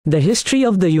The history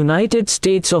of the United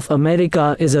States of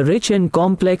America is a rich and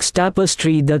complex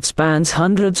tapestry that spans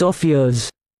hundreds of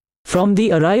years. From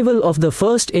the arrival of the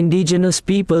first indigenous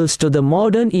peoples to the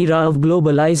modern era of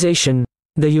globalization,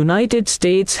 the United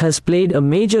States has played a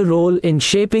major role in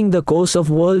shaping the course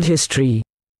of world history.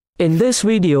 In this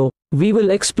video, we will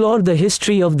explore the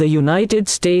history of the United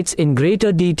States in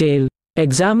greater detail,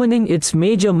 examining its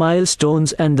major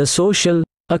milestones and the social,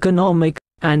 economic,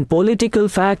 and political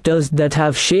factors that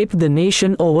have shaped the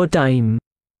nation over time.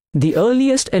 The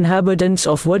earliest inhabitants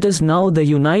of what is now the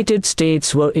United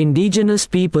States were indigenous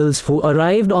peoples who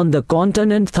arrived on the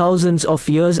continent thousands of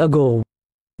years ago.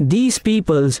 These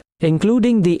peoples,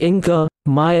 including the Inca,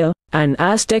 Maya, and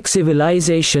Aztec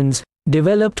civilizations,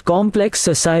 developed complex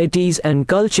societies and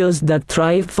cultures that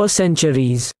thrived for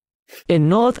centuries. In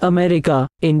North America,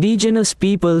 indigenous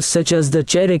peoples such as the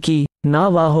Cherokee,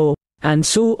 Navajo, and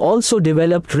Sioux also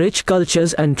developed rich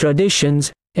cultures and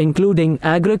traditions, including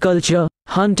agriculture,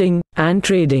 hunting, and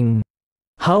trading.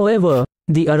 However,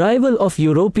 the arrival of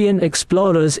European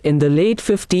explorers in the late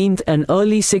 15th and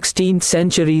early 16th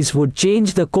centuries would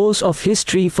change the course of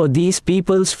history for these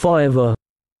peoples forever.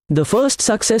 The first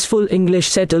successful English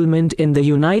settlement in the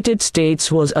United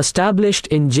States was established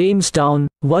in Jamestown,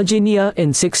 Virginia in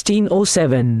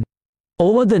 1607.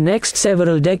 Over the next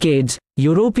several decades,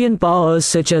 European powers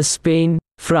such as Spain,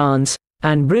 France,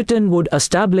 and Britain would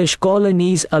establish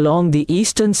colonies along the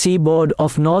eastern seaboard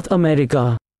of North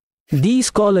America.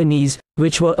 These colonies,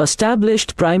 which were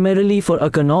established primarily for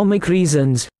economic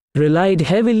reasons, relied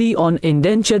heavily on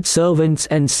indentured servants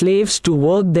and slaves to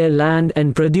work their land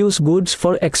and produce goods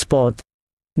for export.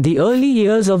 The early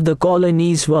years of the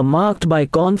colonies were marked by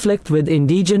conflict with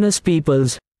indigenous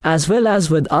peoples, as well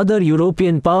as with other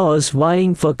European powers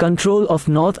vying for control of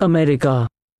North America.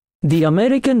 The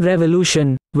American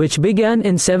Revolution, which began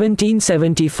in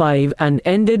 1775 and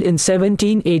ended in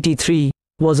 1783,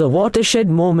 was a watershed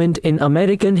moment in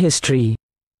American history.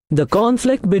 The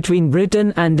conflict between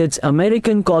Britain and its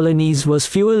American colonies was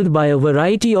fueled by a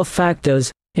variety of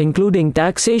factors, including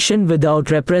taxation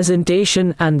without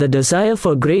representation and the desire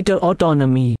for greater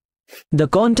autonomy. The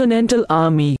Continental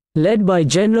Army, led by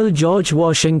General George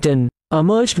Washington,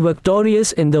 emerged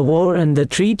victorious in the war, and the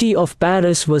Treaty of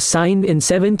Paris was signed in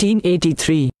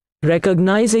 1783,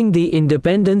 recognizing the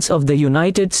independence of the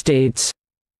United States.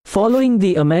 Following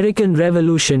the American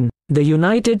Revolution, the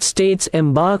United States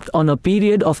embarked on a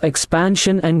period of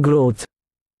expansion and growth.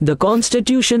 The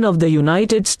Constitution of the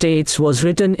United States was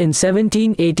written in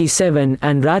 1787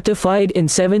 and ratified in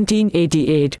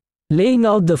 1788, laying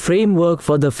out the framework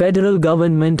for the federal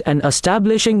government and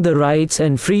establishing the rights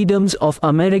and freedoms of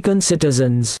American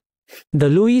citizens. The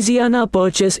Louisiana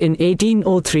Purchase in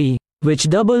 1803, which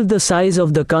doubled the size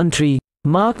of the country,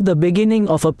 marked the beginning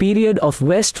of a period of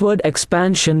westward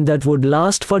expansion that would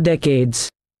last for decades.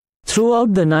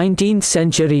 Throughout the 19th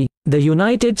century, the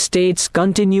United States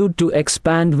continued to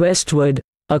expand westward,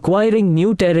 acquiring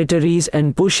new territories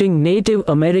and pushing Native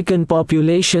American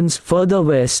populations further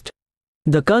west.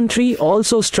 The country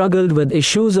also struggled with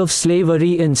issues of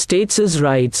slavery and states'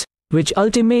 rights, which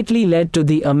ultimately led to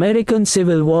the American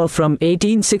Civil War from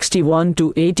 1861 to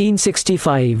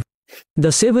 1865.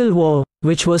 The Civil War,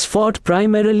 which was fought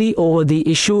primarily over the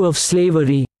issue of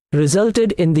slavery,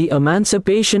 resulted in the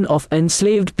emancipation of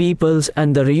enslaved peoples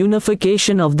and the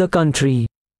reunification of the country.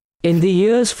 In the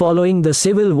years following the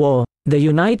Civil War, the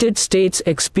United States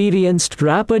experienced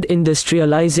rapid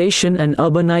industrialization and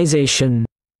urbanization.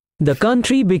 The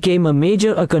country became a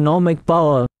major economic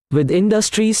power, with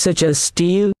industries such as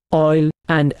steel, oil,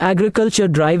 and agriculture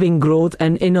driving growth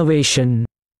and innovation.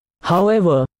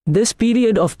 However, this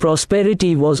period of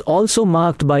prosperity was also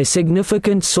marked by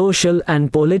significant social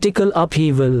and political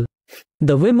upheaval.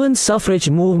 The women's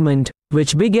suffrage movement,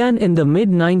 which began in the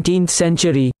mid-19th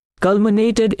century,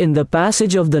 culminated in the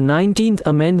passage of the 19th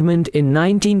Amendment in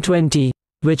 1920,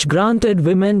 which granted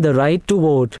women the right to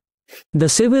vote. The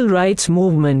civil rights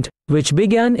movement, which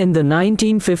began in the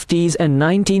 1950s and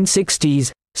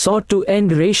 1960s, sought to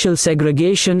end racial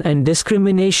segregation and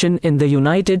discrimination in the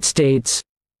United States.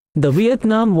 The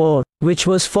Vietnam War, which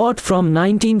was fought from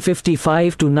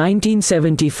 1955 to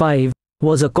 1975,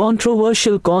 was a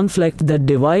controversial conflict that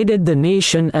divided the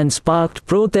nation and sparked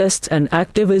protests and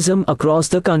activism across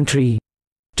the country.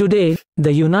 Today,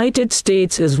 the United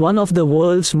States is one of the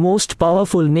world's most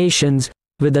powerful nations,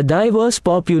 with a diverse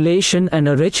population and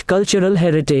a rich cultural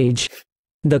heritage.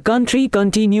 The country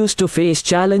continues to face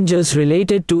challenges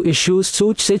related to issues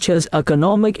such as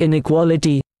economic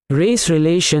inequality, race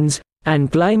relations,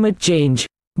 and climate change,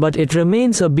 but it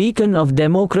remains a beacon of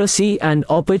democracy and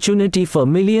opportunity for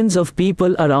millions of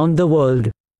people around the world.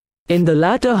 In the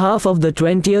latter half of the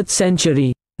 20th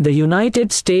century, the United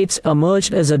States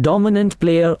emerged as a dominant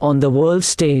player on the world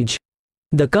stage.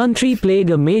 The country played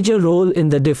a major role in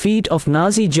the defeat of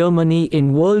Nazi Germany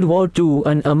in World War II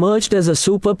and emerged as a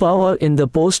superpower in the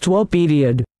post-war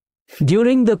period.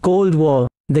 During the Cold War,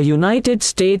 the United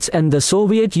States and the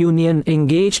Soviet Union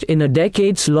engaged in a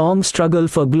decades-long struggle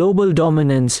for global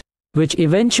dominance, which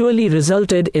eventually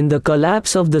resulted in the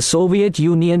collapse of the Soviet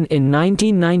Union in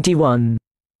 1991.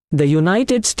 The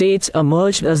United States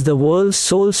emerged as the world's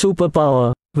sole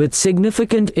superpower, with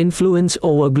significant influence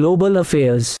over global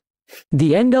affairs.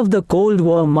 The end of the Cold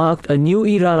War marked a new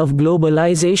era of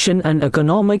globalization and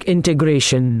economic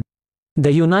integration.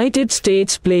 The United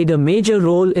States played a major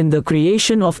role in the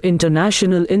creation of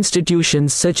international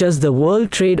institutions such as the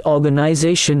World Trade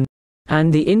Organization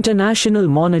and the International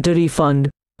Monetary Fund,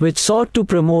 which sought to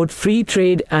promote free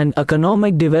trade and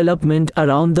economic development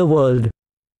around the world.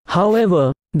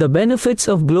 However, the benefits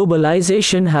of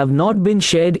globalization have not been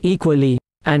shared equally,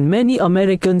 and many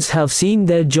Americans have seen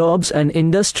their jobs and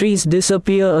industries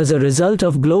disappear as a result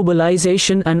of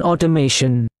globalization and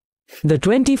automation. The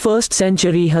 21st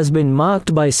century has been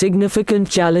marked by significant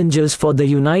challenges for the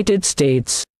United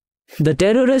States. The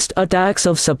terrorist attacks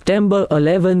of September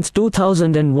 11,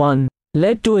 2001,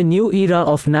 led to a new era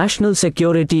of national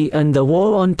security and the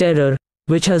war on terror,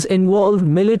 which has involved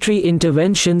military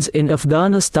interventions in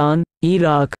Afghanistan,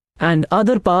 Iraq, and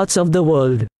other parts of the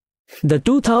world. The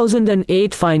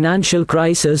 2008 financial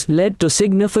crisis led to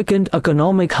significant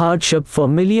economic hardship for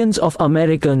millions of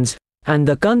Americans, and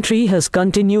the country has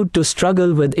continued to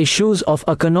struggle with issues of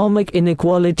economic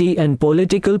inequality and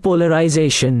political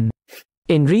polarization.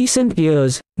 In recent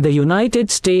years, the United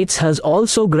States has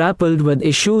also grappled with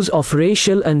issues of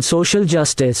racial and social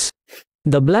justice.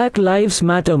 The Black Lives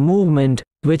Matter movement,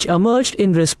 which emerged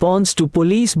in response to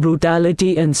police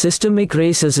brutality and systemic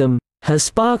racism, has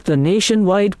sparked a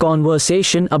nationwide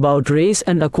conversation about race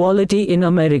and equality in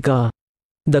America.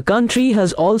 The country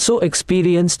has also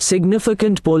experienced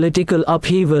significant political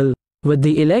upheaval, with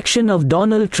the election of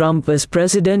Donald Trump as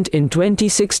president in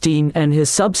 2016 and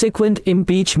his subsequent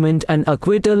impeachment and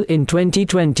acquittal in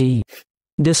 2020.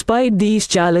 Despite these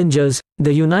challenges,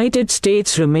 the United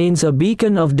States remains a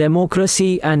beacon of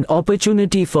democracy and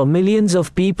opportunity for millions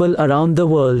of people around the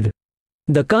world.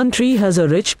 The country has a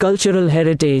rich cultural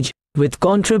heritage, with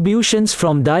contributions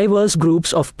from diverse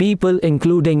groups of people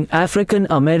including African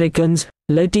Americans,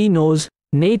 Latinos,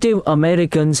 Native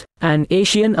Americans, and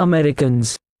Asian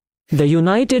Americans. The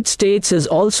United States is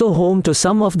also home to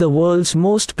some of the world's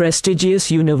most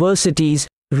prestigious universities,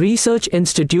 research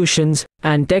institutions,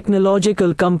 and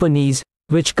technological companies,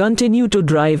 which continue to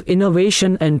drive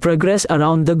innovation and progress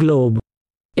around the globe.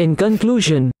 In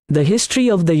conclusion, the history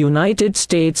of the United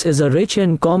States is a rich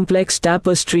and complex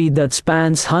tapestry that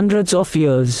spans hundreds of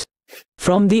years.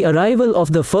 From the arrival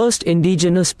of the first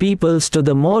indigenous peoples to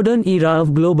the modern era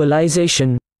of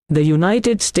globalization, the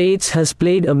United States has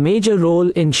played a major role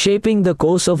in shaping the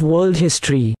course of world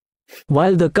history.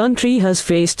 While the country has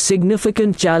faced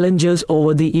significant challenges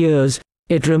over the years,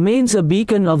 it remains a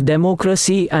beacon of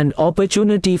democracy and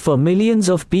opportunity for millions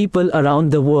of people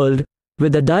around the world,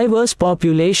 with a diverse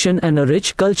population and a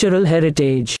rich cultural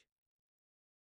heritage.